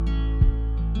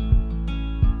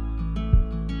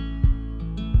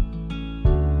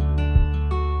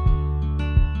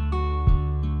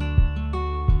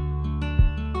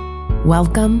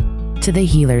Welcome to The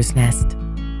Healer's Nest,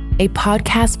 a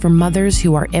podcast for mothers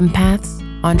who are empaths,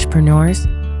 entrepreneurs,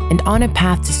 and on a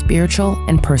path to spiritual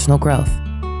and personal growth.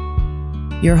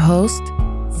 Your host,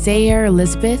 Sayer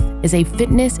Elizabeth, is a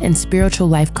fitness and spiritual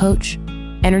life coach,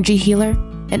 energy healer,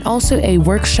 and also a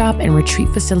workshop and retreat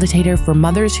facilitator for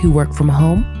mothers who work from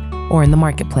home or in the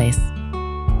marketplace.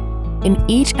 In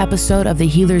each episode of the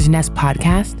Healer's Nest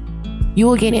podcast, you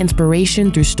will gain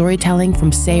inspiration through storytelling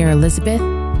from Sayer Elizabeth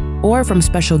or from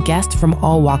special guests from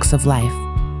all walks of life.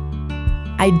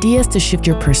 Ideas to shift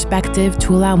your perspective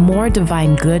to allow more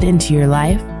divine good into your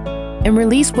life and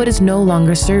release what is no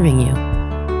longer serving you.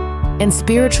 And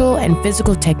spiritual and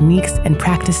physical techniques and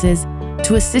practices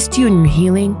to assist you in your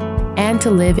healing and to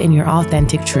live in your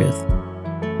authentic truth.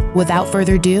 Without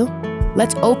further ado,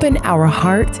 let's open our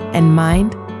heart and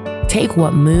mind, take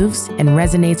what moves and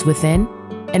resonates within,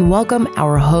 and welcome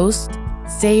our host,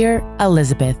 Sayer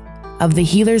Elizabeth of the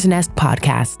Healer's Nest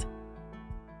podcast.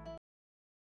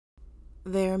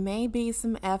 There may be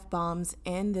some F-bombs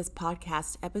in this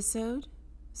podcast episode,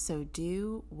 so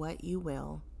do what you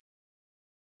will.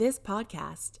 This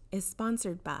podcast is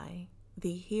sponsored by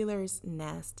the Healer's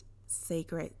Nest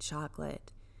Sacred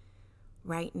Chocolate.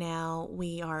 Right now,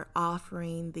 we are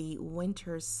offering the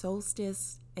Winter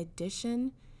Solstice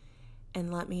edition,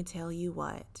 and let me tell you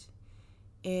what,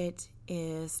 it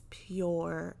is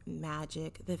pure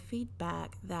magic. The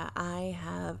feedback that I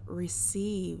have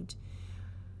received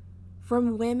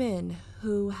from women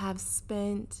who have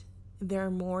spent their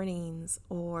mornings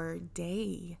or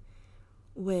day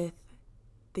with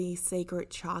the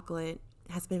sacred chocolate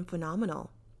has been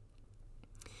phenomenal.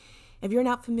 If you're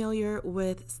not familiar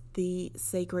with the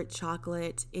sacred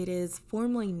chocolate, it is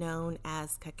formerly known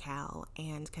as cacao,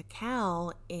 and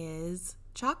cacao is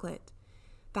chocolate,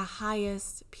 the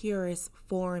highest, purest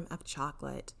form of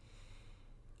chocolate.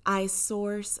 I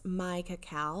source my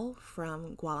cacao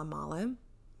from Guatemala,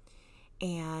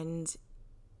 and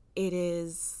it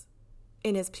is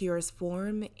in its purest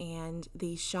form, and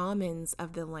the shamans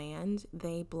of the land,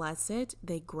 they bless it,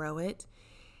 they grow it,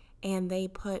 and they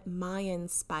put Mayan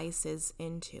spices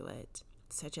into it,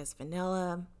 such as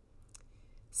vanilla,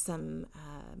 some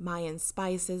Mayan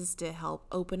spices to help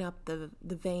open up the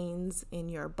veins in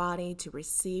your body to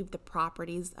receive the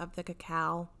properties of the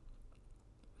cacao.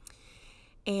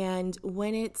 And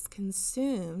when it's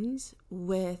consumed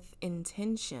with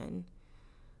intention,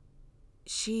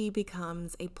 she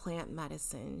becomes a plant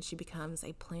medicine. She becomes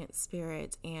a plant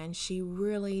spirit, and she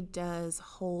really does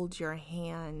hold your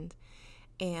hand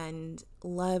and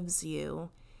loves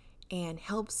you and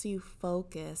helps you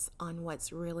focus on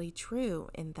what's really true,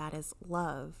 and that is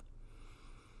love.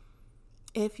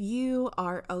 If you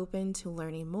are open to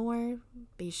learning more,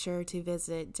 be sure to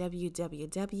visit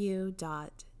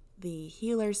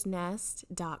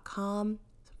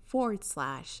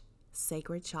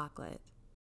www.thehealersnest.com/sacred chocolate.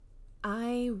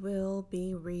 I will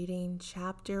be reading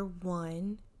chapter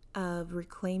 1 of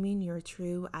Reclaiming Your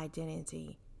True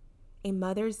Identity, a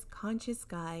Mother's Conscious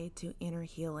Guide to Inner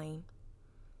Healing.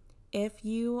 If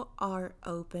you are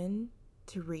open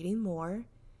to reading more,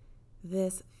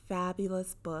 this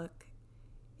fabulous book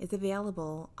is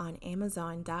available on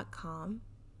Amazon.com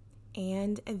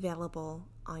and available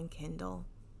on Kindle.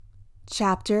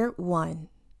 Chapter 1: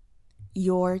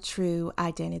 Your True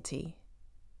Identity.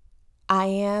 I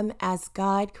am as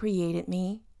God created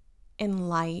me, in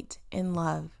light and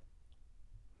love.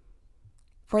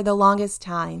 For the longest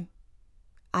time,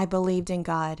 I believed in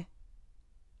God,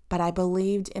 but I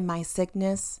believed in my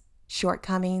sickness,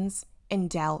 shortcomings, and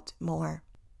doubt more.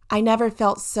 I never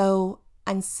felt so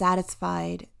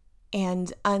unsatisfied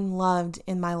and unloved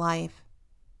in my life,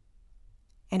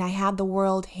 and I had the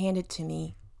world handed to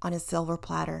me on a silver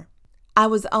platter. I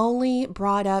was only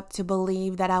brought up to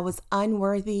believe that I was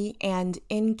unworthy and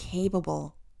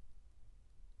incapable.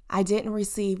 I didn't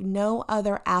receive no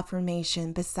other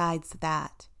affirmation besides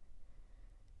that.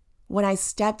 When I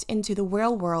stepped into the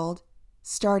real world,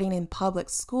 starting in public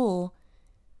school,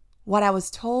 what I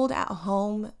was told at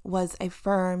home was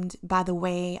affirmed by the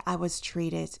way I was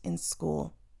treated in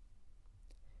school.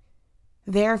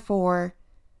 Therefore,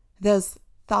 those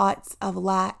thoughts of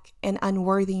lack and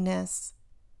unworthiness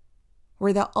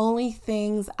were the only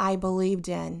things I believed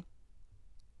in.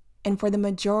 And for the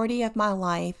majority of my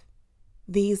life,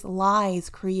 these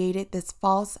lies created this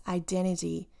false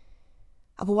identity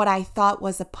of what I thought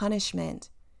was a punishment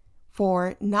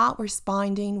for not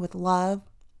responding with love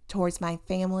towards my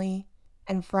family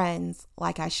and friends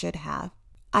like I should have.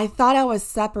 I thought I was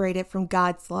separated from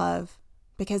God's love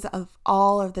because of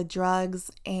all of the drugs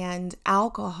and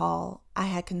alcohol I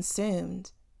had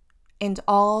consumed, and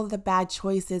all the bad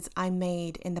choices I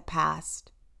made in the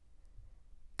past.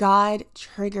 God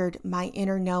triggered my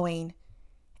inner knowing,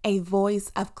 a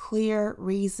voice of clear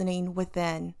reasoning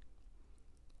within,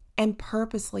 and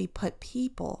purposely put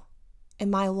people in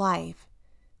my life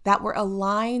that were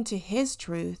aligned to His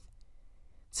truth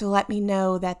to let me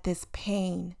know that this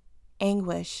pain,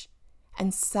 anguish,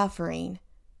 and suffering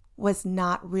was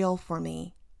not real for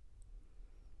me.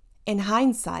 In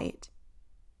hindsight,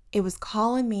 it was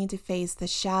calling me to face the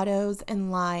shadows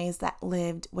and lies that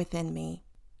lived within me.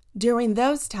 During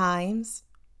those times,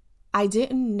 I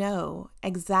didn't know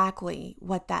exactly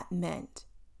what that meant,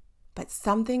 but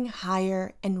something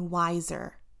higher and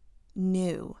wiser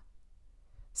knew.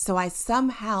 So I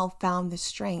somehow found the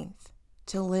strength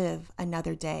to live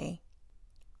another day.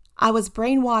 I was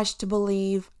brainwashed to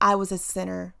believe I was a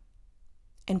sinner,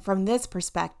 and from this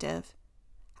perspective,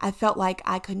 I felt like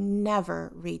I could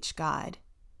never reach God.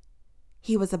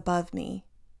 He was above me,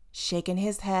 shaking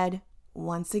His head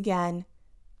once again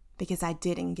because I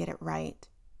didn't get it right.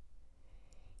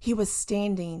 He was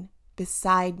standing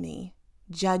beside me,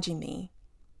 judging me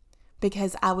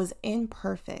because I was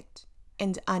imperfect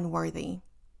and unworthy.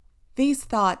 These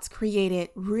thoughts created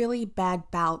really bad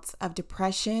bouts of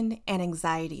depression and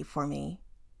anxiety for me.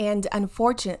 And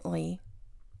unfortunately,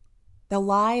 the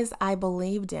lies I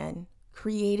believed in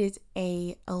created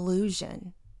an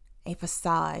illusion, a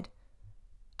facade,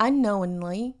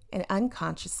 unknowingly and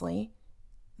unconsciously,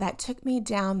 that took me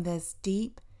down this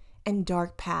deep and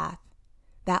dark path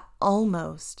that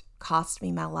almost cost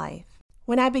me my life.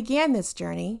 When I began this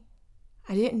journey,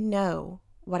 I didn't know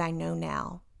what I know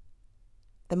now.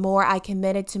 The more I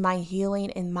committed to my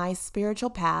healing and my spiritual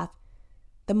path,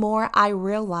 the more I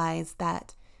realized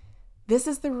that this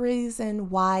is the reason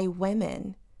why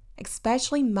women,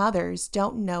 especially mothers,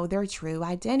 don't know their true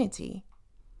identity.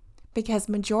 Because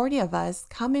majority of us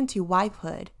come into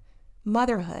wifehood,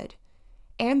 motherhood,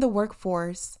 and the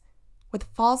workforce with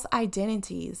false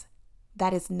identities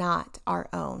that is not our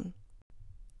own.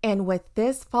 And with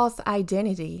this false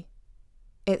identity,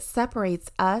 it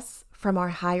separates us from our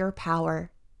higher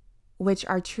power, which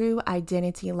our true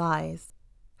identity lies.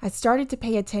 I started to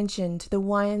pay attention to the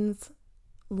ones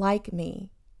like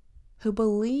me who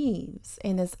believes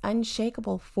in this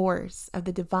unshakable force of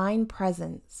the divine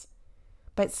presence,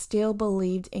 but still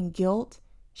believed in guilt,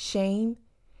 shame,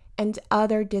 and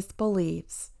other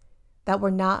disbeliefs that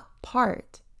were not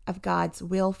part of God's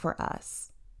will for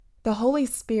us. The Holy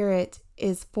Spirit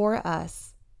is for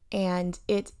us, and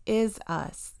it is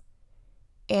us.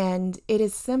 And it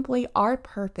is simply our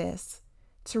purpose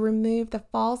to remove the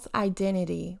false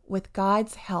identity with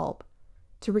God's help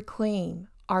to reclaim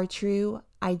our true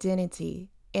identity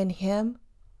in Him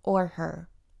or her.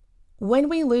 When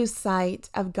we lose sight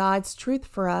of God's truth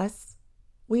for us,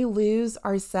 we lose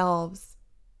ourselves.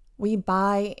 We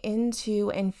buy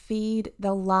into and feed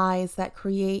the lies that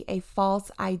create a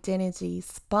false identity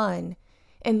spun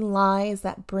in lies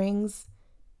that brings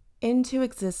into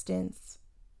existence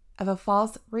of a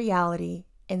false reality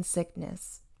and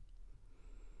sickness.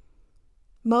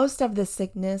 Most of the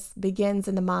sickness begins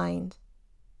in the mind.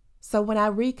 So when I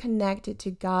reconnected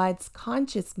to God's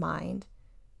conscious mind,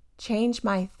 changed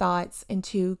my thoughts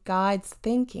into God's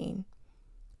thinking,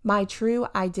 my true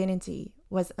identity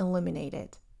was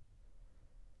eliminated.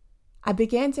 I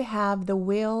began to have the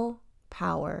will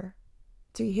power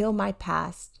to heal my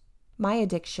past, my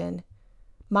addiction,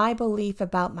 my belief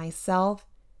about myself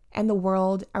and the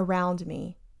world around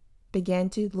me began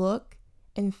to look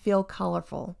and feel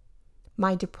colorful.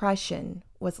 My depression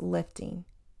was lifting.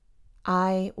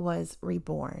 I was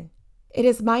reborn. It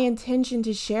is my intention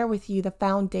to share with you the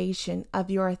foundation of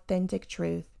your authentic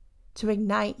truth, to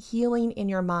ignite healing in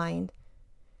your mind,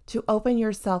 to open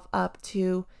yourself up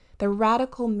to the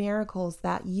radical miracles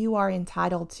that you are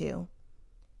entitled to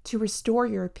restore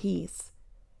your peace,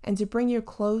 and to bring you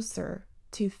closer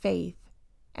to faith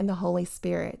and the Holy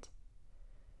Spirit.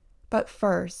 But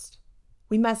first,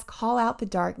 we must call out the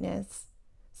darkness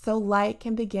so light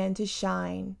can begin to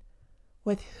shine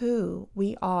with who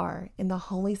we are in the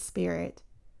Holy Spirit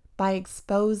by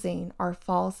exposing our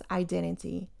false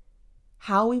identity,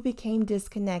 how we became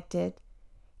disconnected,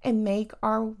 and make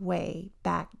our way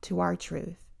back to our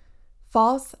truth.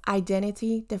 False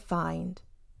identity defined.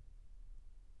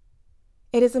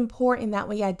 It is important that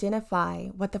we identify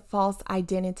what the false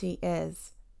identity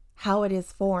is, how it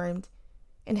is formed,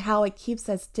 and how it keeps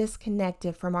us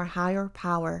disconnected from our higher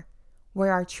power,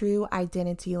 where our true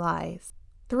identity lies.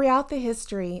 Throughout the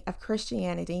history of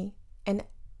Christianity and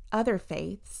other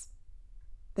faiths,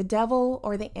 the devil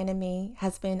or the enemy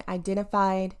has been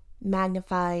identified,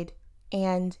 magnified,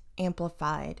 and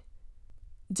amplified.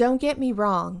 Don't get me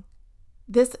wrong.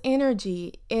 This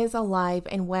energy is alive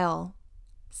and well,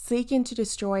 seeking to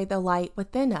destroy the light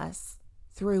within us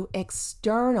through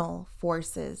external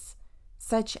forces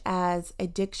such as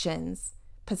addictions,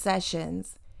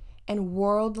 possessions, and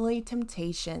worldly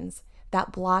temptations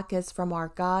that block us from our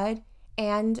God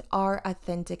and our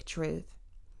authentic truth.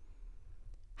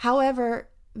 However,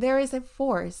 there is a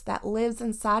force that lives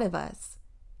inside of us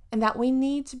and that we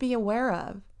need to be aware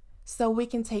of so we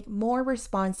can take more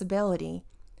responsibility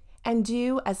and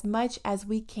do as much as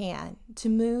we can to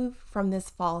move from this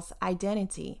false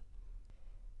identity.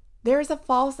 There is a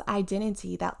false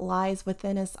identity that lies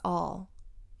within us all,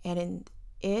 and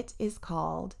it is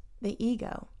called the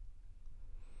ego.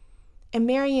 In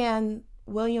Marianne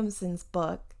Williamson's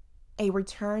book, A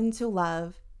Return to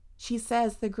Love, she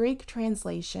says the Greek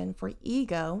translation for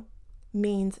ego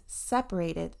means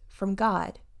separated from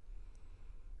God.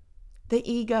 The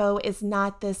ego is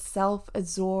not this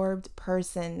self-absorbed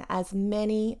person as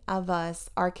many of us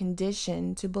are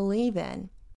conditioned to believe in.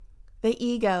 The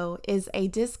ego is a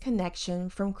disconnection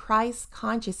from Christ's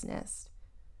consciousness,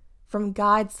 from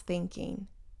God's thinking,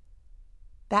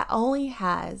 that only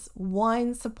has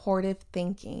one supportive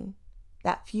thinking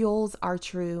that fuels our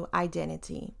true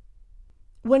identity.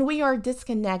 When we are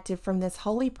disconnected from this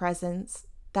holy presence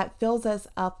that fills us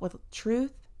up with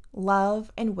truth, love,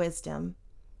 and wisdom,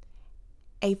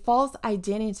 a false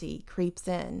identity creeps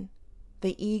in,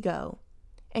 the ego,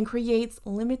 and creates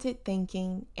limited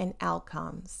thinking and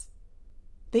outcomes.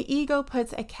 The ego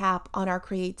puts a cap on our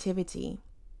creativity,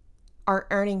 our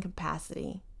earning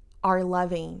capacity, our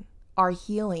loving, our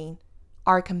healing,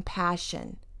 our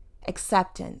compassion,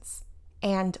 acceptance,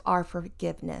 and our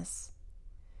forgiveness.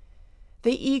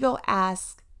 The ego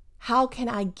asks, how can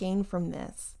I gain from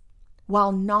this,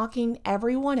 while knocking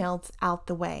everyone else out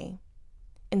the way,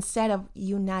 instead of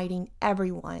uniting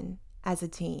everyone as a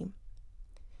team.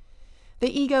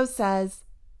 The ego says,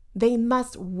 they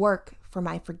must work for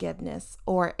my forgiveness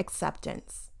or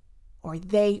acceptance, or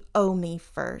they owe me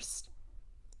first.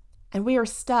 And we are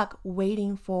stuck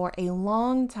waiting for a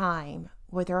long time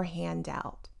with our hand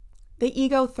out. The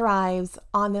ego thrives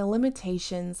on the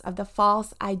limitations of the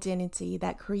false identity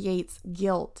that creates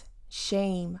guilt,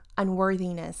 shame,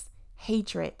 unworthiness,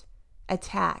 hatred,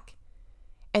 attack,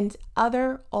 and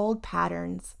other old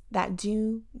patterns that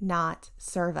do not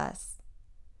serve us.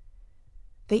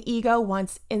 The ego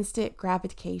wants instant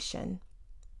gratification,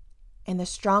 and the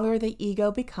stronger the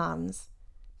ego becomes,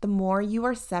 the more you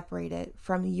are separated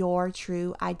from your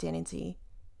true identity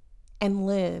and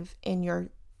live in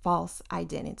your false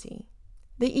identity.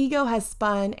 The ego has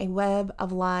spun a web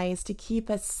of lies to keep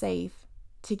us safe,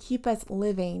 to keep us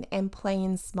living and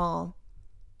playing small.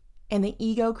 And the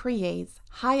ego creates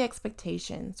high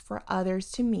expectations for others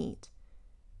to meet,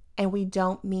 and we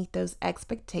don't meet those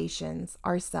expectations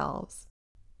ourselves.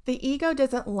 The ego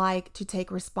doesn't like to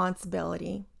take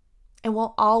responsibility and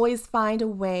will always find a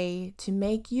way to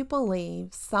make you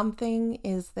believe something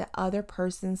is the other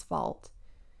person's fault,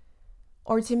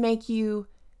 or to make you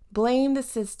blame the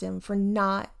system for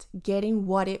not getting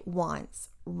what it wants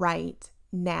right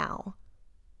now.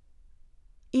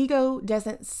 Ego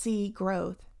doesn't see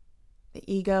growth. The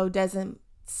ego doesn't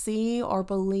see or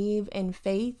believe in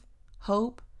faith,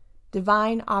 hope,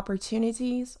 divine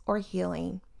opportunities, or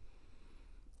healing.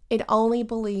 It only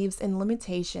believes in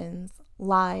limitations,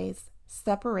 lies,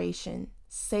 separation,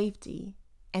 safety,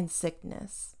 and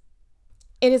sickness.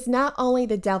 It is not only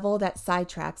the devil that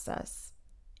sidetracks us.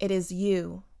 It is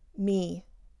you, me,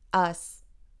 us,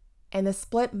 and the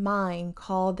split mind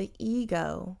called the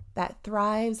ego that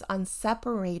thrives on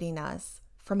separating us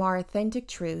from our authentic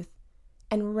truth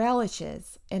and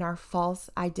relishes in our false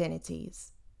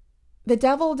identities. The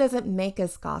devil doesn't make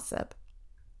us gossip.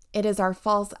 It is our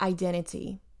false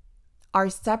identity, our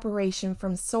separation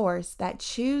from source that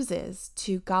chooses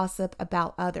to gossip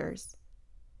about others.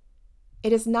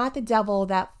 It is not the devil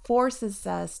that forces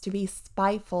us to be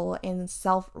spiteful and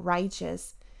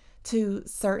self-righteous to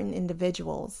certain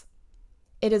individuals.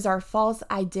 It is our false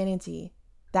identity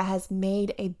that has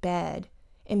made a bed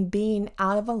in being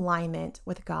out of alignment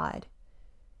with God.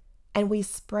 And we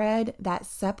spread that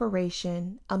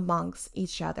separation amongst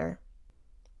each other.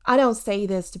 I don't say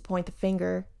this to point the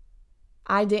finger.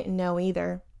 I didn't know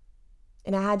either.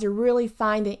 And I had to really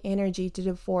find the energy to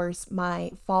divorce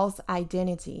my false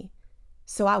identity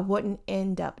so I wouldn't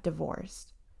end up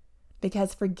divorced.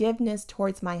 Because forgiveness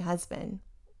towards my husband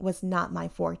was not my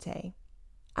forte.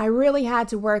 I really had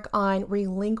to work on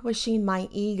relinquishing my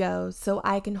ego so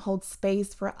I can hold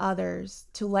space for others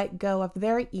to let go of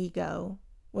their ego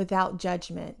without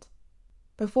judgment.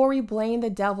 Before we blame the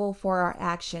devil for our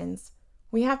actions,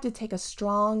 We have to take a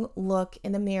strong look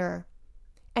in the mirror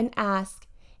and ask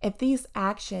if these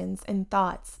actions and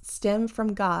thoughts stem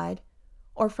from God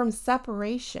or from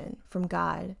separation from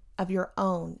God of your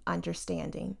own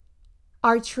understanding.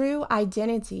 Our true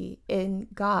identity in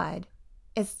God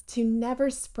is to never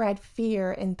spread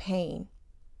fear and pain.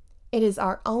 It is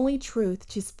our only truth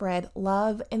to spread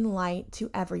love and light to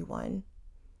everyone.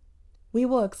 We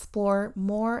will explore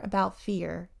more about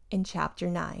fear in Chapter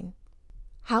 9,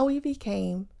 how we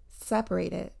became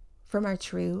separated from our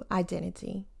true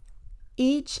identity.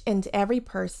 Each and every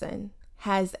person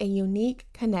has a unique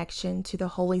connection to the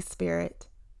Holy Spirit,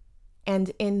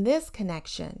 and in this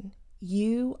connection,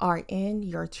 you are in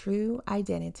your true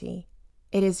identity.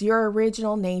 It is your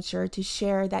original nature to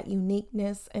share that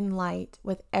uniqueness and light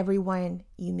with everyone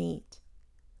you meet.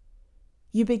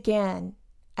 You began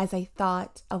as a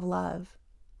thought of love.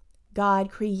 God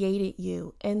created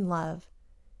you in love,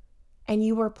 and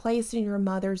you were placed in your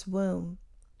mother's womb,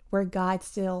 where God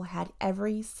still had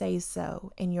every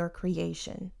say-so in your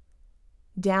creation,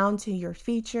 down to your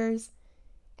features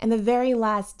and the very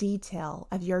last detail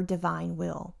of your divine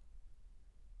will.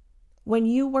 When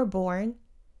you were born,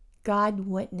 God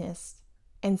witnessed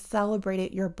and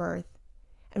celebrated your birth,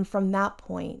 and from that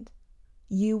point,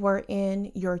 you were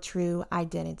in your true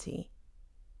identity.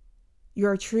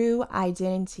 Your true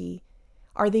identity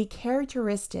are the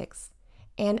characteristics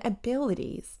and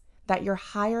abilities that your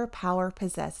higher power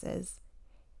possesses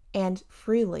and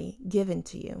freely given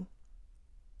to you.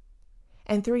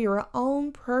 And through your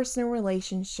own personal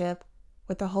relationship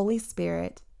with the Holy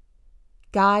Spirit,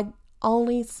 God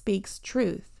only speaks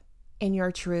truth in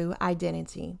your true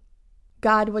identity.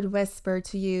 God would whisper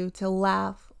to you to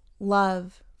laugh,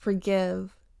 love,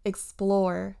 forgive,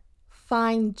 explore,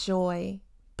 find joy,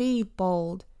 be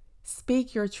bold,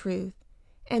 speak your truth,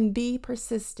 and be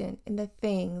persistent in the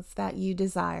things that you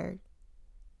desired.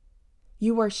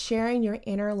 You were sharing your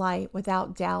inner light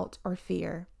without doubt or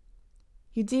fear.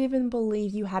 You didn't even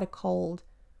believe you had a cold,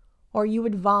 or you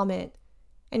would vomit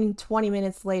and 20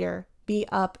 minutes later be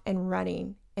up and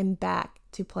running and back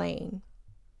to playing.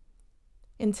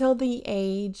 Until the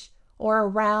age or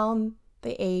around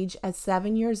the age of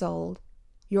 7 years old,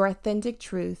 your authentic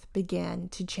truth began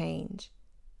to change.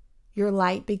 Your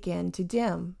light began to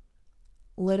dim,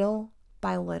 little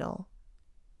by little.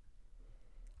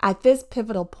 At this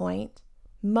pivotal point,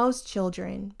 most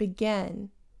children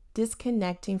begin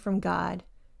disconnecting from God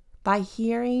by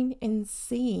hearing and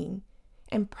seeing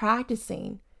and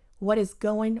practicing what is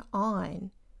going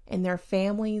on in their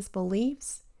family's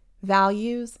beliefs,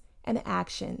 values, and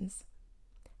actions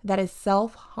that is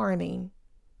self-harming,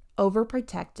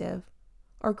 overprotective,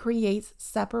 or creates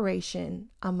separation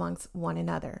amongst one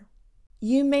another.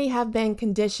 You may have been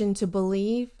conditioned to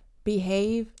believe,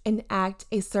 behave, and act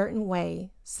a certain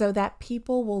way so that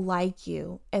people will like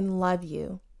you and love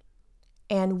you,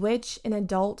 and which in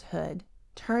adulthood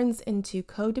turns into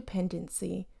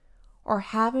codependency or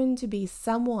having to be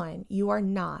someone you are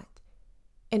not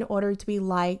in order to be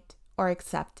liked or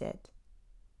accepted.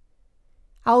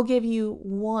 I'll give you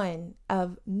one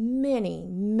of many,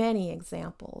 many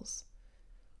examples.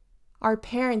 Our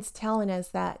parents telling us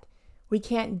that we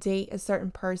can't date a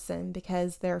certain person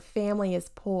because their family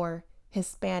is poor,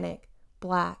 Hispanic,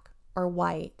 Black, or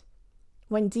white,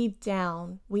 when deep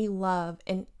down we love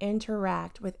and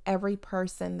interact with every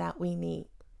person that we meet.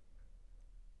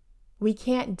 We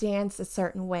can't dance a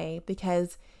certain way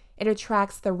because it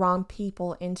attracts the wrong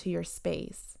people into your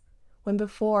space, when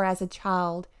before, as a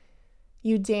child,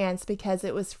 you danced because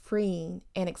it was freeing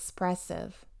and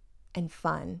expressive and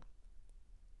fun.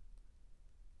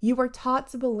 You were taught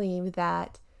to believe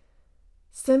that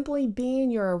simply being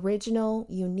your original,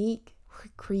 unique,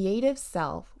 creative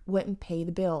self wouldn't pay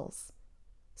the bills.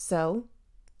 So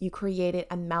you created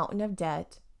a mountain of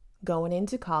debt going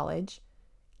into college,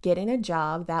 getting a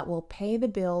job that will pay the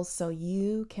bills so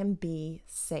you can be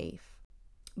safe.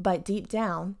 But deep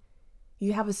down,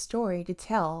 you have a story to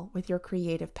tell with your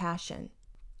creative passion.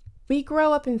 We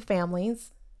grow up in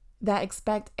families that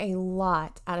expect a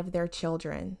lot out of their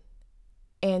children.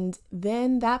 And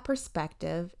then that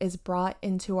perspective is brought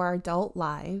into our adult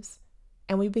lives,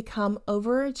 and we become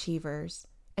overachievers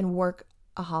and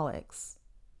workaholics.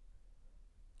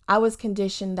 I was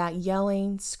conditioned that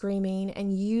yelling, screaming,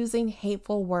 and using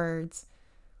hateful words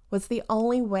was the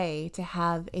only way to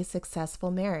have a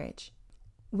successful marriage.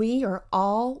 We are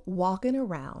all walking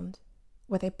around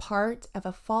with a part of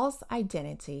a false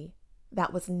identity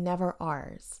that was never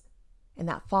ours, and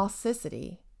that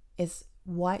falsity is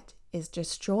what is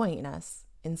destroying us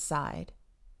inside.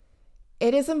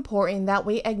 It is important that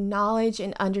we acknowledge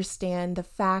and understand the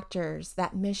factors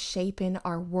that misshapen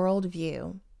our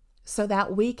worldview so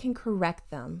that we can correct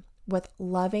them with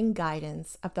loving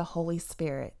guidance of the Holy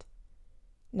Spirit.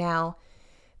 Now,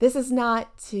 this is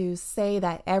not to say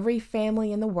that every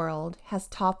family in the world has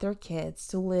taught their kids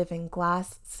to live in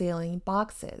glass ceiling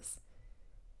boxes.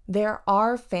 There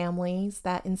are families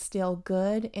that instill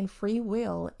good and free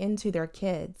will into their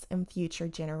kids and future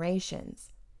generations.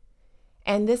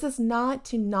 And this is not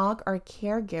to knock our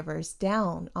caregivers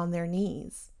down on their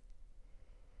knees.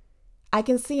 I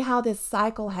can see how this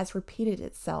cycle has repeated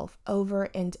itself over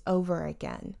and over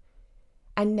again.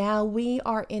 And now we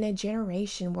are in a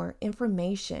generation where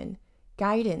information,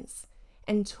 guidance,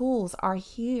 and tools are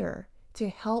here to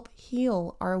help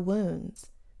heal our wounds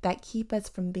that keep us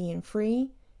from being free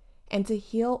and to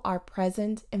heal our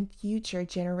present and future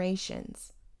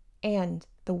generations and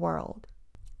the world.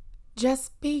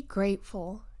 Just be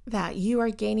grateful that you are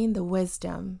gaining the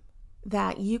wisdom,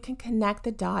 that you can connect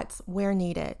the dots where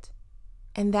needed,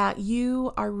 and that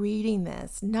you are reading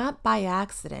this not by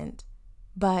accident,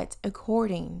 but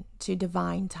according to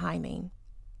divine timing.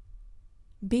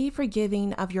 Be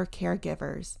forgiving of your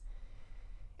caregivers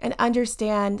and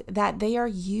understand that they are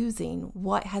using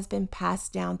what has been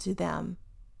passed down to them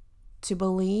to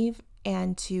believe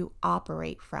and to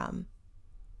operate from,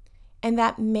 and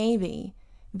that maybe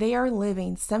they are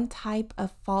living some type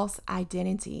of false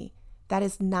identity that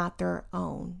is not their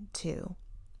own too.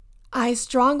 I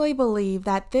strongly believe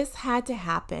that this had to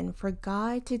happen for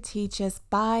God to teach us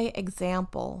by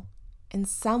example and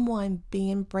someone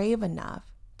being brave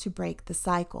enough to break the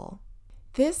cycle.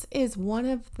 This is one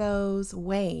of those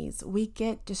ways we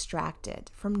get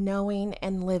distracted from knowing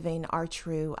and living our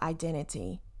true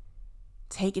identity,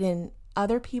 taking in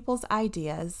other people's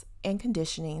ideas and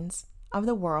conditionings of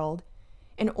the world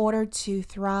in order to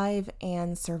thrive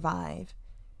and survive.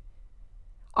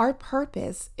 Our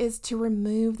purpose is to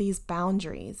remove these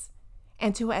boundaries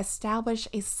and to establish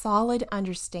a solid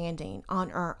understanding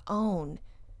on our own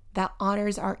that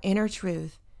honors our inner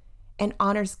truth and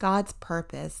honors God's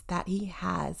purpose that He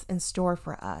has in store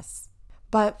for us.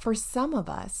 But for some of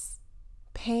us,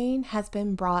 pain has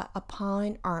been brought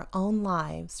upon our own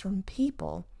lives from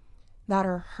people that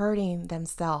are hurting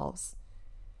themselves.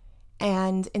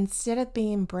 And instead of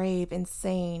being brave and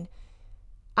saying,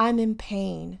 "I'm in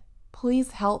pain, please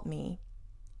help me,"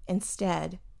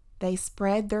 instead, they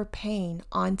spread their pain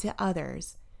onto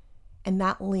others, and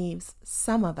that leaves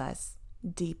some of us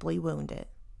deeply wounded.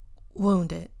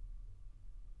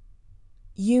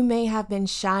 You may have been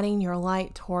shining your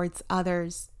light towards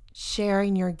others,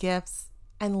 sharing your gifts,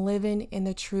 and living in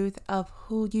the truth of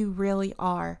who you really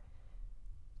are.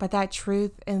 But that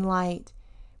truth and light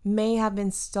may have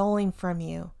been stolen from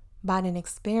you by an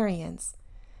experience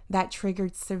that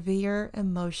triggered severe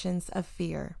emotions of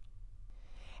fear.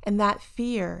 And that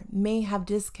fear may have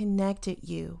disconnected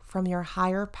you from your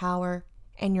higher power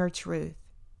and your truth.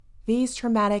 These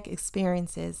traumatic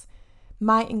experiences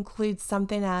might include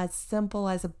something as simple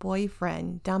as a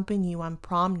boyfriend dumping you on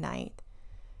prom night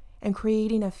and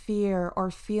creating a fear or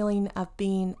feeling of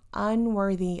being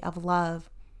unworthy of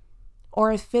love,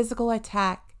 or a physical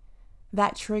attack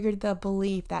that triggered the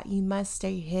belief that you must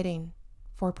stay hidden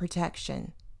for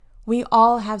protection. We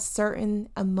all have certain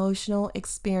emotional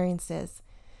experiences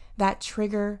that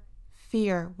trigger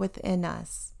fear within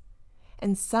us,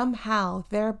 and somehow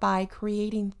thereby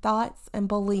creating thoughts and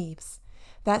beliefs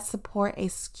that support a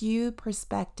skewed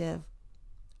perspective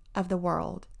of the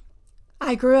world.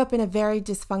 I grew up in a very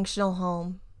dysfunctional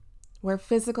home where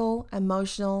physical,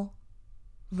 emotional,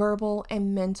 verbal,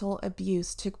 and mental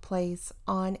abuse took place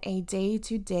on a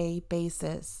day-to-day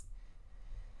basis.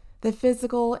 The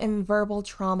physical and verbal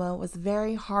trauma was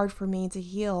very hard for me to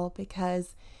heal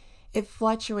because it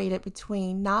fluctuated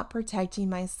between not protecting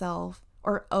myself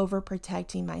or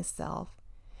overprotecting myself,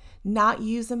 not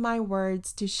using my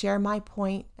words to share my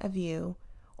point of view,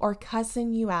 or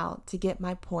cussing you out to get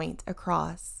my point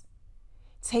across,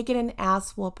 taking an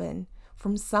ass whooping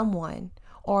from someone,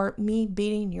 or me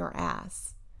beating your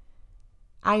ass.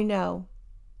 I know,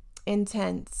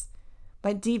 intense,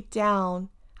 but deep down,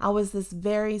 I was this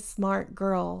very smart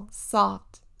girl,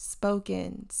 soft,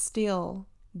 spoken, still,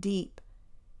 deep.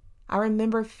 I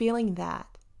remember feeling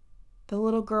that, the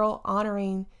little girl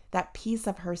honoring that piece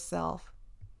of herself,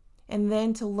 and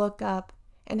then to look up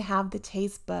and have the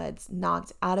taste buds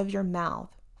knocked out of your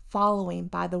mouth, following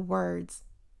by the words,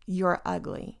 "You're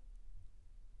ugly."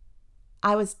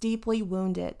 I was deeply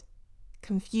wounded,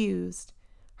 confused,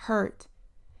 hurt,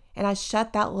 and I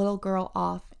shut that little girl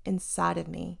off inside of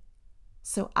me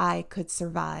so I could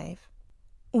survive.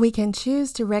 We can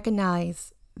choose to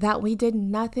recognize that we did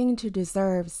nothing to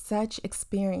deserve such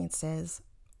experiences,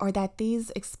 or that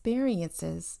these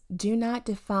experiences do not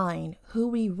define who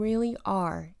we really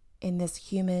are in this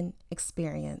human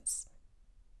experience.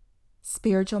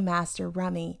 Spiritual Master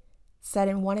Rumi said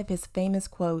in one of his famous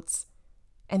quotes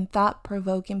and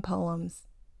thought-provoking poems,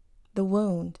 "The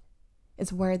wound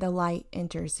is where the light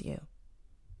enters you."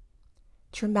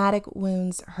 Traumatic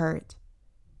wounds hurt.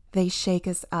 They shake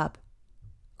us up,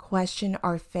 question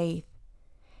our faith,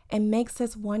 and makes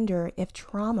us wonder if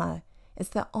trauma is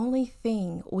the only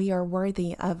thing we are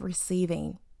worthy of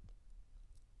receiving.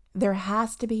 There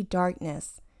has to be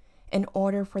darkness in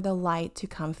order for the light to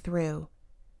come through,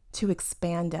 to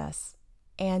expand us,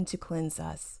 and to cleanse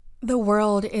us. The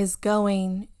world is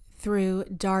going through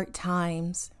dark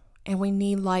times, and we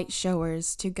need light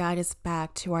showers to guide us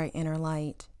back to our inner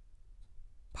light.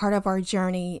 Part of our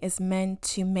journey is meant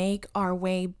to make our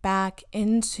way back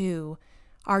into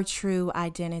our true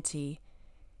identity.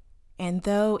 And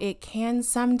though it can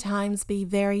sometimes be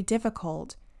very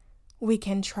difficult, we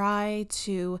can try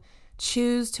to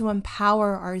choose to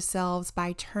empower ourselves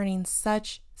by turning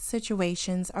such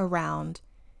situations around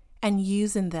and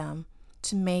using them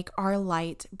to make our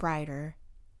light brighter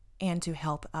and to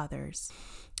help others.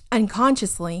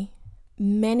 Unconsciously,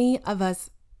 many of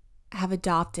us have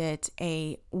adopted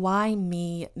a why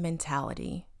me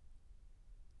mentality.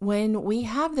 When we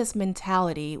have this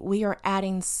mentality, we are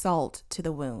adding salt to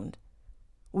the wound.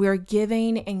 We are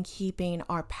giving and keeping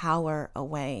our power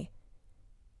away.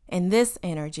 In this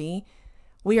energy,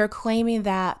 we are claiming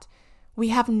that we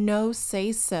have no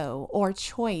say-so or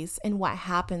choice in what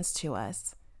happens to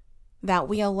us, that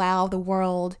we allow the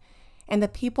world and the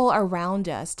people around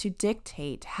us to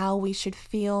dictate how we should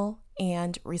feel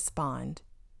and respond.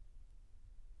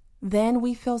 Then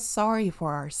we feel sorry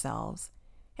for ourselves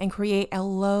and create a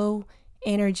low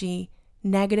energy,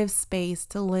 negative space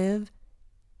to live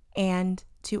and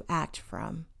to act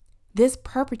from. This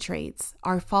perpetuates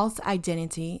our false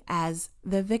identity as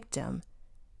the victim.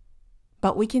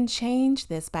 But we can change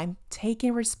this by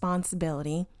taking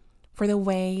responsibility for the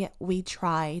way we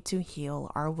try to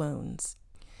heal our wounds.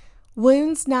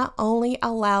 Wounds not only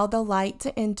allow the light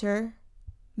to enter,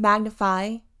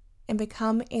 magnify, and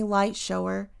become a light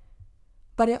shower,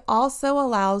 but it also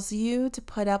allows you to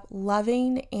put up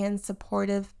loving and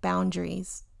supportive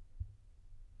boundaries.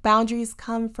 Boundaries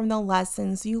come from the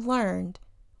lessons you learned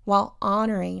while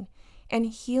honoring and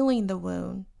healing the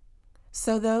wound,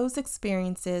 so those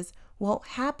experiences won't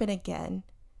happen again,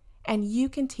 and you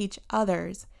can teach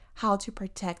others how to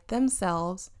protect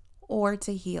themselves or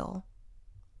to heal.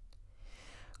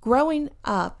 Growing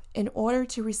up, in order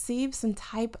to receive some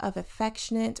type of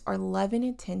affectionate or loving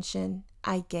attention,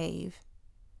 I gave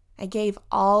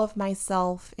all of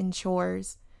myself in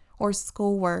chores or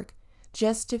schoolwork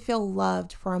just to feel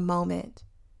loved for a moment.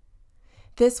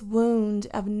 This wound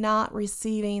of not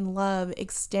receiving love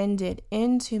extended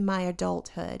into my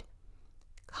adulthood,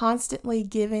 constantly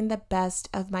giving the best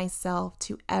of myself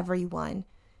to everyone,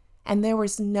 and there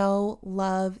was no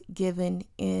love given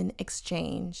in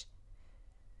exchange.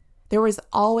 There was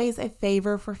always a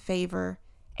favor for favor,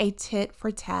 a tit for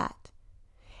tat.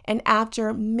 And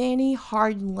after many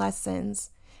hard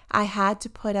lessons, I had to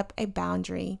put up a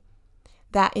boundary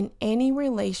that in any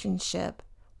relationship,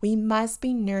 we must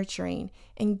be nurturing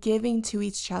and giving to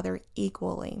each other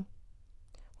equally,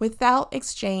 without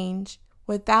exchange,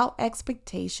 without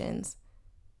expectations,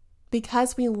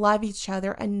 because we love each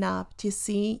other enough to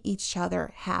see each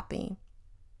other happy.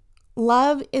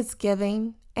 Love is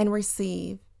giving and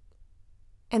receive,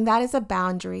 and that is a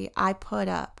boundary I put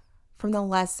up from the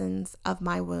lessons of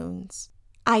my wounds.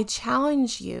 I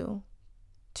challenge you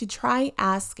to try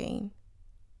asking,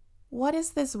 what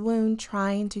is this wound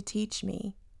trying to teach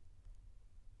me?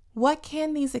 What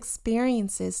can these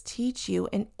experiences teach you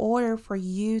in order for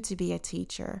you to be a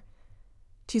teacher,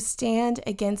 to stand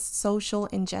against social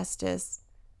injustice,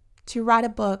 to write a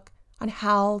book on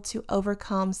how to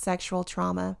overcome sexual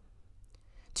trauma,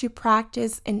 to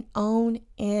practice and own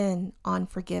in on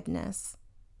forgiveness,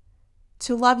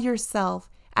 to love yourself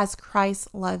as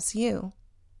Christ loves you?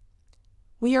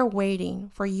 We are waiting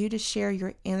for you to share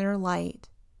your inner light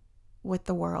with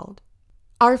the world.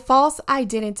 Our false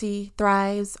identity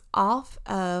thrives off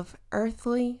of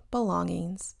earthly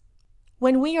belongings.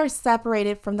 When we are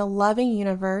separated from the loving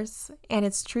universe and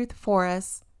its truth for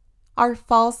us, our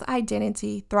false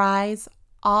identity thrives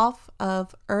off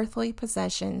of earthly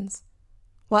possessions,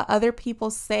 what other people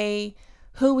say,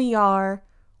 who we are,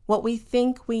 what we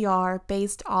think we are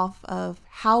based off of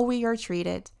how we are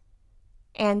treated,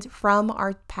 and from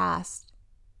our past.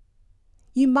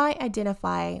 You might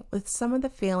identify with some of the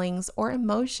feelings or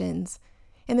emotions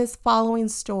in this following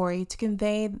story to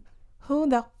convey who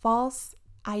the false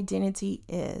identity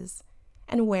is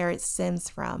and where it stems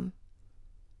from.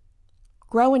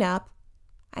 Growing up,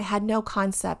 I had no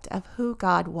concept of who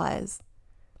God was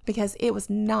because it was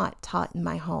not taught in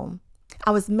my home.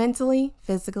 I was mentally,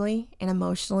 physically, and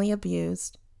emotionally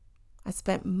abused. I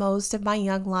spent most of my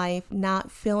young life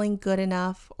not feeling good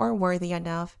enough or worthy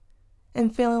enough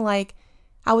and feeling like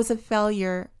I was a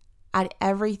failure at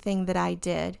everything that I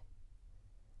did.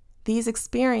 These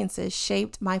experiences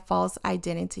shaped my false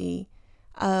identity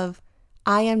of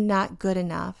I am not good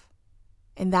enough,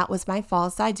 and that was my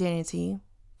false identity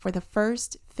for the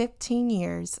first 15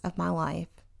 years of my life.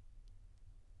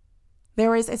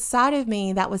 There was a side of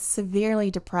me that was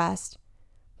severely depressed,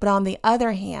 but on the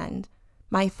other hand,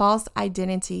 my false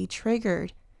identity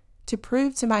triggered to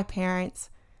prove to my parents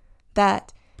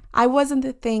that I wasn't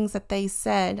the things that they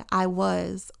said I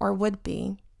was or would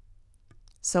be.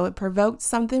 So it provoked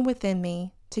something within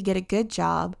me to get a good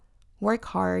job, work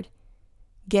hard,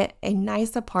 get a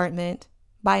nice apartment,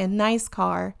 buy a nice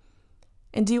car,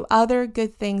 and do other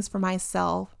good things for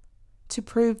myself to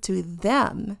prove to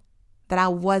them that I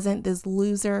wasn't this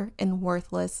loser and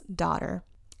worthless daughter.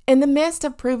 In the midst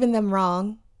of proving them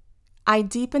wrong, I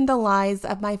deepened the lies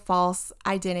of my false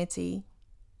identity,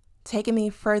 taking me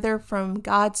further from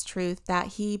God's truth that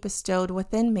He bestowed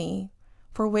within me,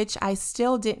 for which I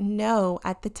still didn't know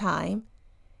at the time,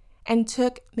 and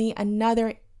took me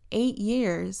another 8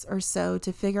 years or so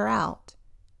to figure out.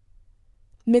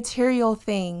 Material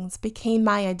things became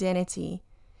my identity.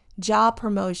 Job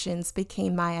promotions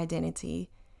became my identity.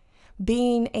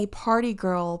 Being a party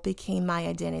girl became my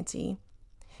identity.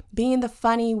 Being the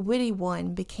funny, witty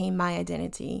one became my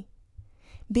identity.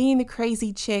 Being the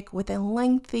crazy chick with a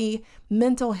lengthy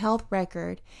mental health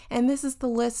record, and this is the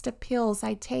list of pills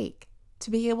I take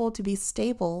to be able to be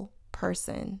stable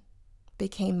person,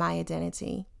 became my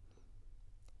identity.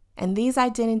 And these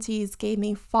identities gave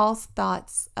me false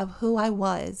thoughts of who I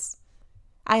was.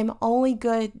 I am only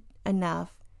good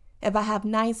enough if I have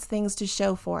nice things to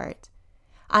show for it.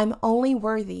 I'm only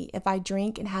worthy if I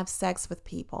drink and have sex with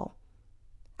people.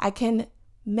 I can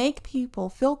make people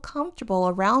feel comfortable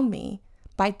around me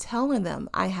by telling them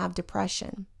I have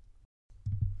depression.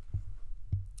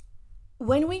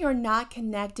 When we are not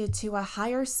connected to a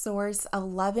higher source of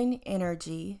loving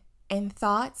energy and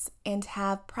thoughts and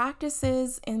have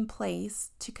practices in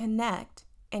place to connect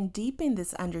and deepen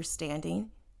this understanding,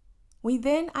 we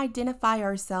then identify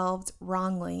ourselves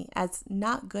wrongly as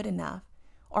not good enough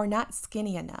or not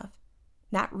skinny enough,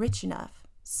 not rich enough,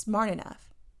 smart enough.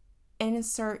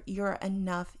 Insert your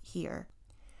enough here.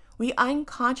 We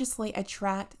unconsciously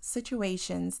attract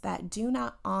situations that do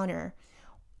not honor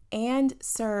and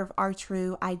serve our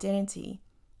true identity,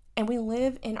 and we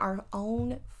live in our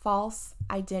own false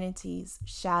identity's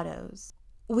shadows.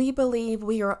 We believe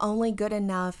we are only good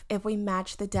enough if we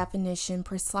match the definition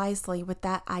precisely with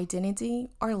that identity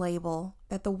or label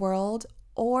that the world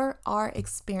or our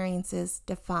experiences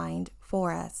defined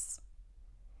for us.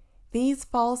 These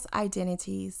false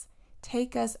identities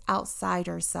take us outside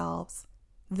ourselves.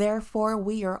 Therefore,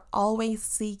 we are always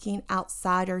seeking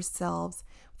outside ourselves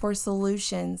for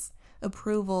solutions,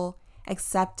 approval,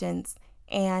 acceptance,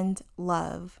 and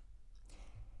love.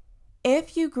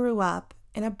 If you grew up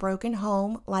in a broken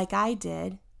home like I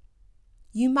did,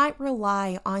 you might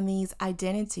rely on these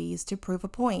identities to prove a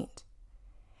point.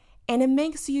 And it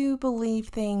makes you believe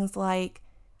things like,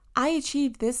 I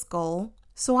achieved this goal,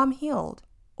 so I'm healed,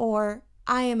 or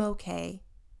I am okay.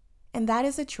 And that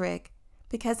is a trick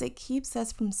because it keeps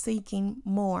us from seeking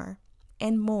more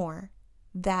and more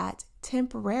that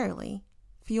temporarily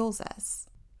fuels us.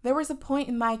 There was a point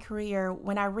in my career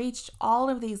when I reached all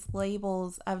of these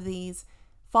labels of these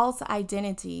false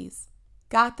identities,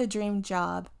 got the dream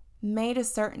job, made a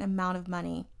certain amount of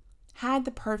money, had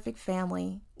the perfect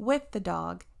family with the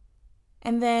dog,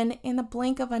 and then in the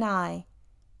blink of an eye,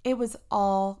 it was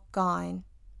all gone,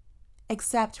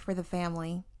 except for the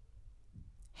family.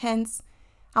 Hence,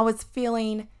 I was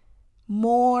feeling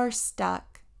more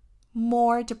stuck,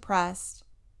 more depressed,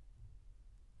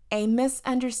 a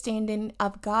misunderstanding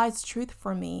of God's truth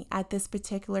for me at this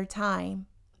particular time,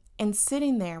 and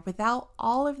sitting there without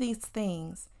all of these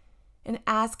things and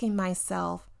asking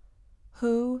myself,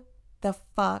 who the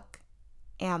fuck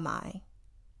am I?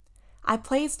 I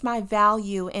placed my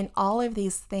value in all of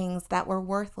these things that were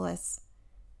worthless,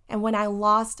 and when I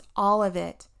lost all of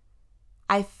it,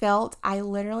 I felt I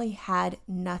literally had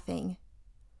nothing.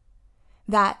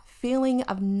 That feeling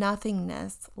of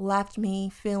nothingness left me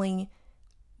feeling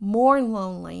more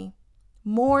lonely,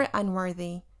 more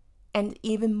unworthy, and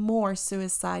even more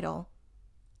suicidal.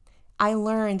 I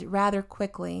learned rather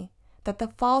quickly that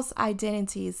the false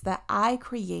identities that I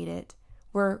created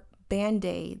were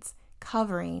band-aids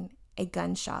covering a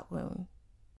gunshot wound.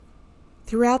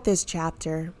 Throughout this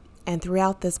chapter and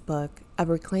throughout this book of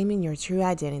Reclaiming Your True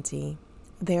Identity,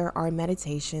 there are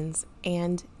meditations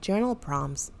and journal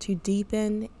prompts to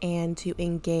deepen and to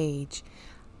engage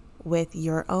with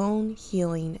your own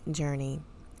healing journey.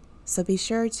 So be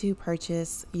sure to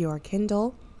purchase your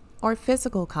Kindle or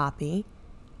physical copy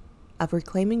of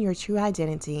Reclaiming Your True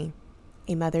Identity,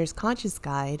 A Mother's Conscious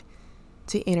Guide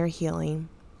to Inner Healing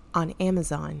on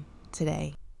Amazon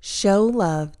today. Show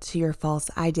love to your false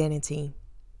identity.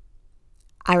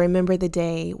 I remember the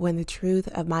day when the truth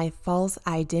of my false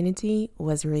identity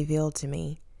was revealed to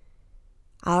me.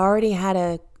 I already had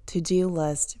a to-do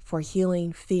list for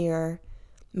healing fear,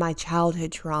 my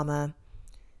childhood trauma,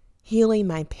 healing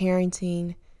my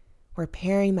parenting,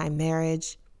 repairing my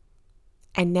marriage,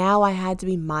 and now I had to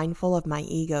be mindful of my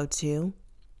ego too.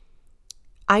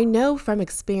 I know from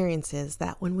experiences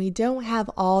that when we don't have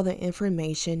all the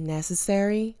information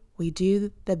necessary, we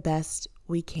do the best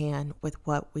we can with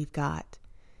what we've got.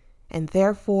 And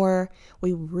therefore,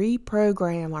 we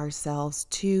reprogram ourselves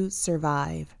to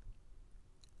survive.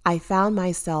 I found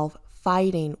myself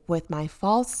fighting with my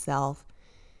false self,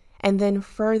 and then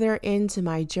further into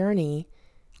my journey,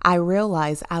 I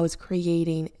realized I was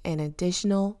creating an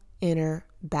additional inner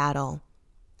battle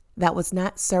that was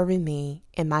not serving me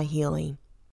in my healing.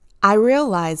 I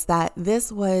realized that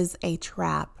this was a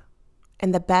trap,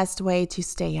 and the best way to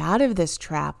stay out of this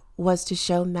trap was to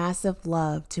show massive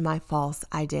love to my false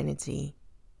identity,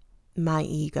 my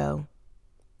ego.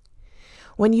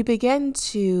 When you begin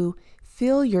to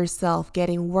feel yourself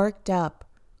getting worked up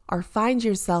or find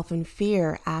yourself in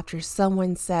fear after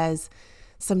someone says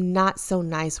some not so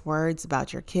nice words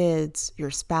about your kids,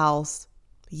 your spouse,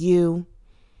 you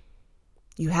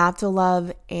have to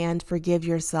love and forgive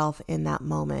yourself in that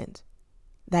moment.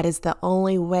 That is the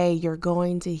only way you're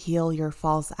going to heal your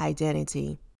false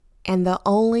identity, and the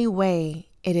only way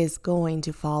it is going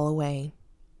to fall away.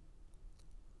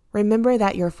 Remember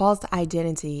that your false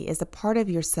identity is a part of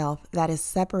yourself that is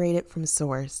separated from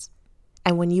source.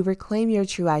 And when you reclaim your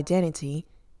true identity,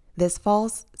 this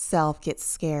false self gets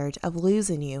scared of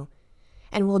losing you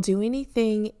and will do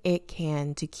anything it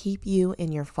can to keep you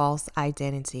in your false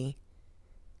identity.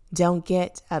 Don't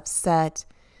get upset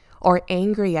or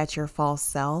angry at your false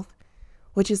self,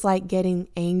 which is like getting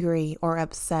angry or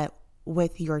upset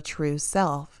with your true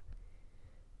self.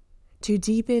 To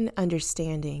deepen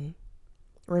understanding,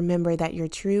 remember that your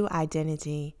true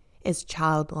identity is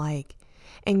childlike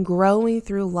and growing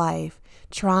through life,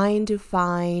 trying to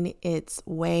find its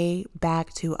way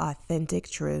back to authentic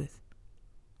truth.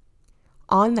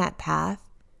 On that path,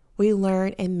 we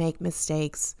learn and make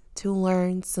mistakes to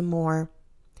learn some more.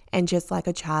 And just like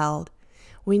a child,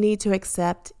 we need to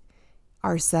accept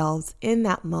ourselves in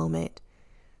that moment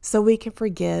so we can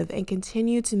forgive and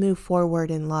continue to move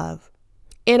forward in love.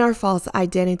 In our false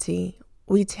identity,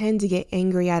 we tend to get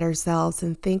angry at ourselves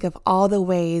and think of all the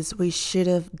ways we should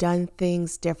have done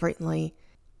things differently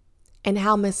and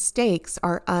how mistakes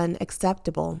are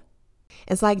unacceptable.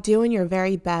 It's like doing your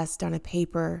very best on a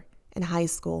paper in high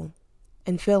school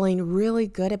and feeling really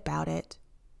good about it,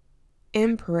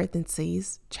 in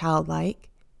parentheses, childlike,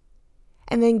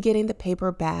 and then getting the paper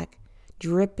back,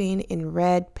 dripping in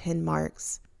red pen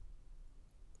marks.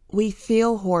 We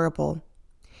feel horrible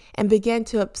and begin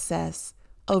to obsess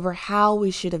over how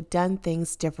we should have done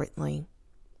things differently,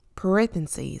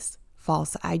 parentheses,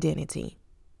 false identity.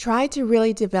 Try to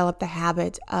really develop the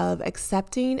habit of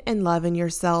accepting and loving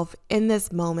yourself in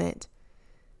this moment,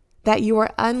 that you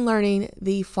are unlearning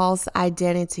the false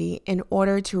identity in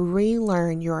order to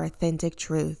relearn your authentic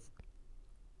truth.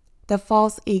 The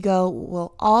false ego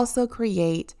will also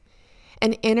create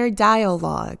an inner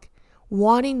dialogue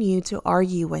wanting you to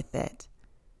argue with it.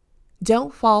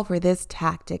 Don't fall for this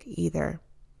tactic either.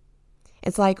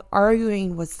 It's like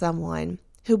arguing with someone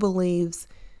who believes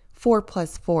 4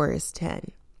 + 4 is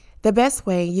 10. The best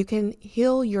way you can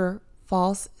heal your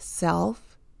false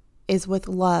self is with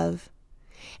love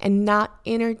and not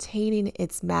entertaining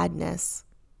its madness.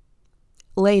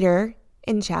 Later,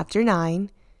 in Chapter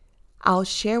 9, I'll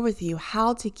share with you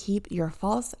how to keep your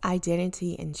false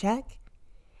identity in check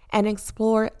and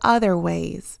explore other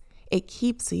ways it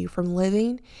keeps you from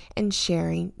living and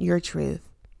sharing your truth.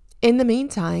 In the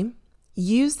meantime,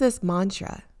 use this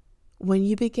mantra when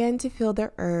you begin to feel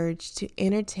the urge to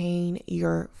entertain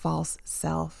your false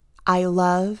self. I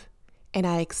love and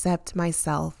I accept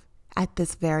myself at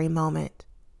this very moment.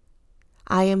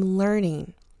 I am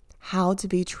learning how to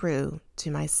be true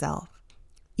to myself.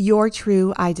 Your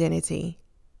true identity.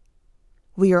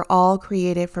 We are all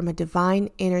created from a divine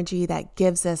energy that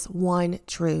gives us one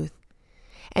truth.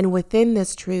 And within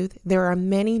this truth, there are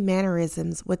many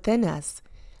mannerisms within us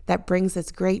that brings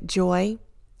us great joy,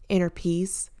 inner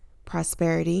peace,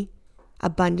 prosperity,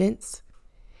 abundance,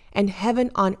 and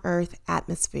heaven on earth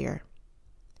atmosphere.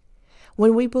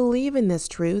 When we believe in this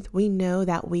truth, we know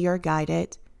that we are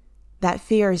guided, that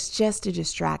fear is just a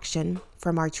distraction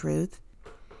from our truth,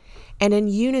 and in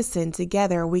unison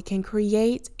together we can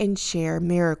create and share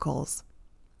miracles.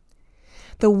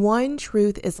 The one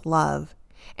truth is love,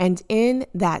 and in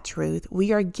that truth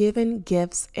we are given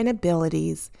gifts and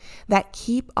abilities that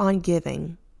keep on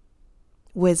giving: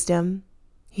 wisdom,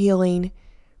 healing,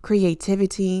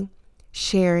 creativity,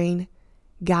 sharing,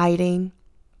 guiding,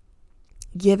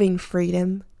 giving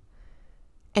freedom,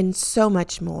 and so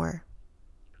much more.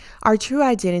 Our true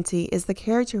identity is the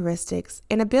characteristics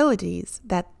and abilities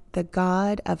that the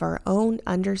God of our own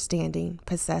understanding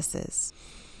possesses.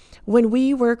 When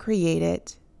we were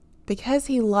created, because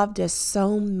He loved us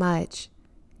so much,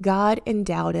 God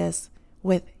endowed us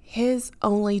with His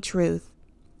only truth,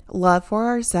 love for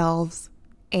ourselves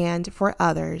and for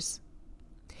others.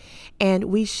 And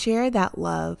we share that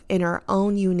love in our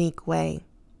own unique way.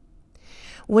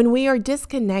 When we are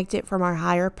disconnected from our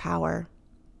higher power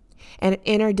and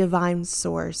inner divine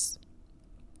source,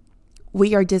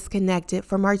 we are disconnected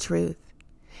from our truth.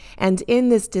 And in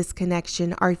this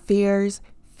disconnection, our fears,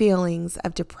 feelings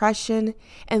of depression,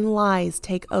 and lies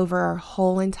take over our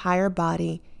whole entire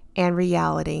body and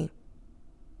reality.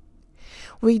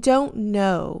 We don't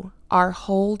know our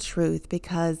whole truth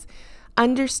because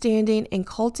understanding and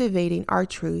cultivating our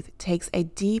truth takes a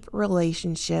deep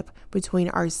relationship between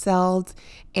ourselves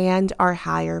and our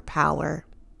higher power.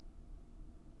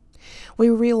 We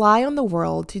rely on the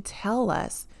world to tell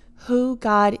us who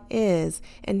God is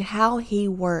and how He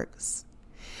works.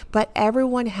 But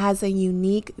everyone has a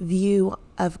unique view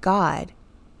of God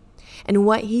and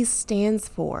what He stands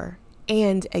for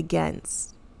and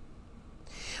against.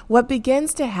 What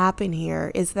begins to happen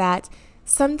here is that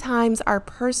sometimes our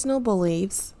personal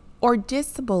beliefs or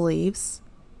disbeliefs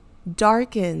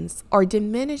darkens or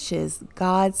diminishes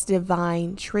God's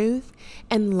divine truth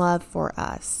and love for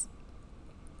us.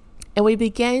 And we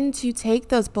begin to take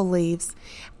those beliefs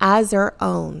as our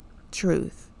own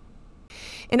truth.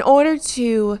 In order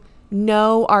to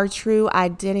know our true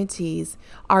identities,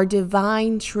 our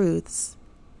divine truths,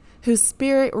 who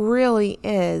Spirit really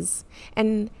is,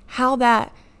 and how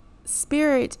that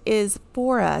Spirit is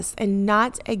for us and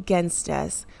not against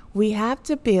us, we have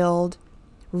to build,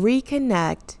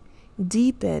 reconnect,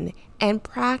 deepen, and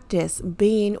practice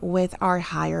being with our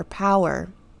higher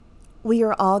power. We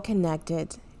are all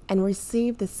connected and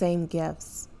receive the same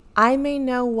gifts. I may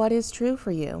know what is true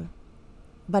for you,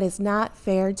 but it's not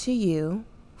fair to you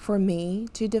for me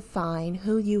to define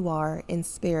who you are in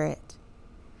spirit.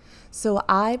 So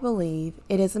I believe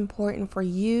it is important for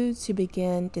you to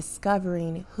begin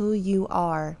discovering who you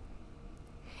are,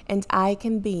 and I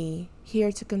can be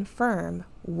here to confirm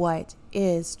what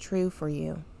is true for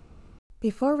you.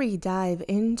 Before we dive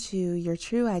into your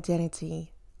true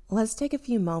identity, let's take a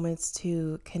few moments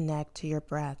to connect to your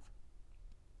breath.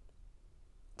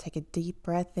 Take a deep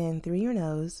breath in through your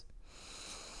nose,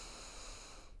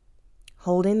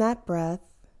 holding that breath,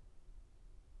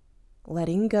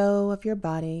 letting go of your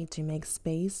body to make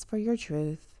space for your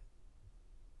truth,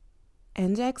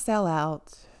 and exhale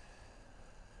out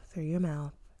through your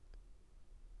mouth.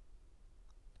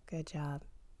 Good job.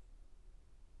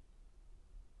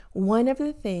 One of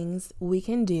the things we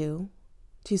can do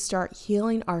to start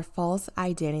healing our false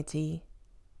identity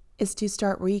is to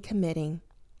start recommitting,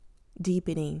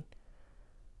 deepening,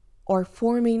 or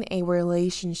forming a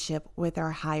relationship with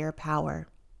our higher power.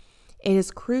 It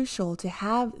is crucial to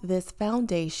have this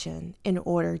foundation in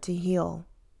order to heal.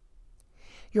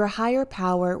 Your higher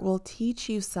power will teach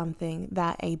you something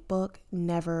that a book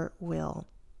never will,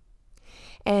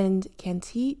 and can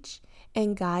teach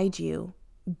and guide you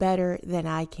better than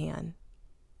I can.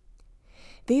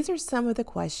 These are some of the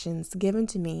questions given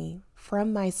to me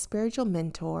from my spiritual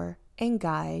mentor and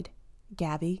guide,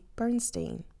 Gabby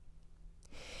Bernstein.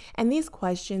 And these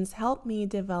questions help me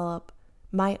develop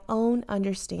my own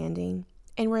understanding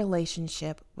and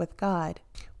relationship with God.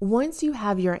 Once you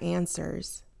have your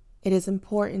answers, it is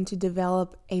important to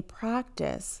develop a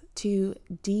practice to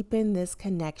deepen this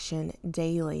connection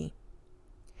daily,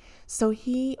 so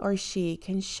he or she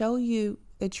can show you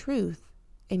the truth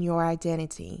in your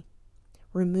identity,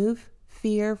 remove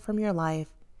fear from your life,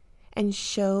 and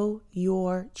show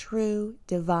your true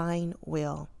divine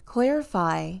will.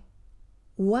 Clarify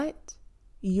what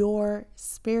your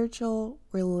spiritual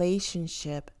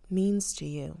relationship means to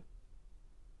you.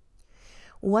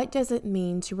 What does it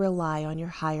mean to rely on your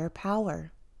higher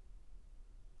power?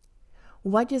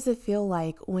 What does it feel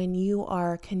like when you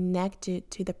are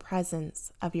connected to the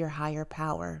presence of your higher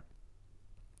power?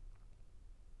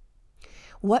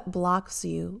 What blocks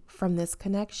you from this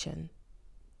connection?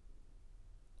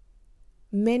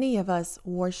 Many of us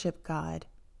worship God,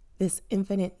 this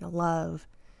infinite love,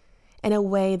 in a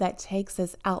way that takes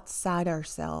us outside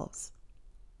ourselves,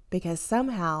 because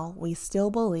somehow we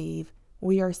still believe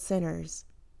we are sinners.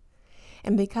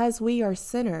 And because we are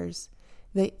sinners,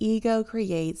 the ego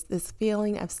creates this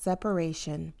feeling of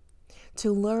separation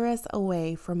to lure us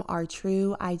away from our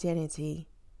true identity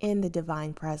in the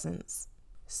divine presence.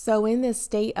 So in this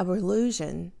state of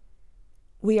illusion,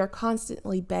 we are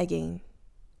constantly begging,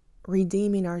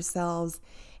 redeeming ourselves,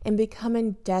 and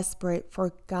becoming desperate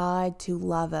for God to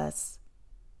love us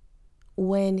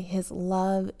when His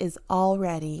love is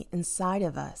already inside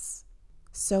of us,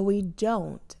 so we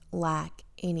don't lack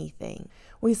anything.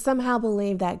 We somehow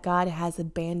believe that God has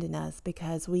abandoned us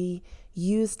because we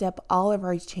used up all of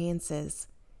our chances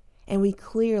and we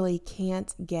clearly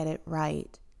can't get it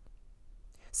right.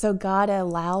 So God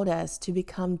allowed us to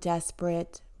become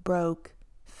desperate, broke,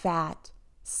 fat,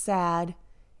 sad,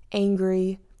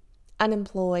 angry,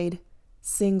 unemployed,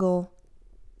 single,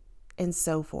 and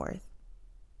so forth.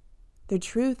 The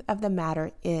truth of the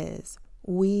matter is,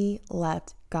 we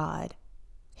left God,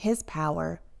 His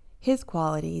power, His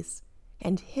qualities,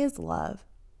 and His love.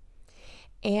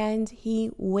 And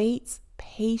He waits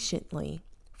patiently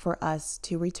for us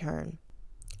to return.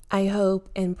 I hope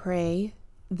and pray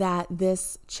that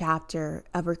this chapter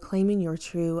of Reclaiming Your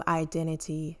True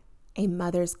Identity, a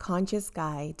mother's conscious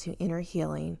guide to inner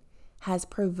healing, has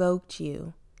provoked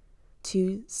you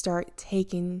to start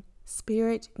taking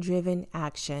spirit-driven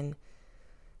action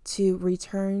to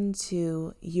return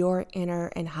to your inner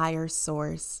and higher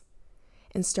source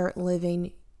and start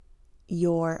living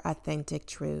your authentic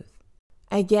truth.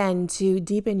 Again, to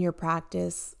deepen your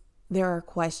practice, there are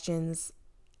questions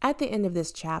at the end of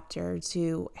this chapter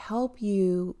to help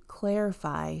you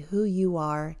clarify who you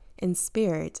are in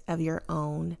spirit of your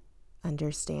own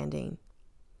understanding,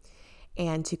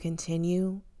 and to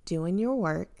continue doing your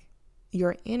work,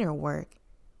 your inner work,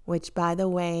 which, by the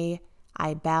way,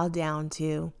 I bow down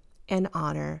to and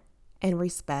honor and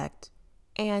respect,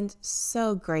 and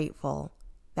so grateful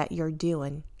that you're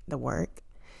doing the work.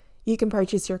 You can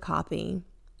purchase your copy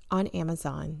on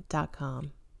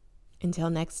Amazon.com. Until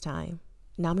next time,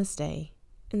 namaste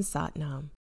and Satnam.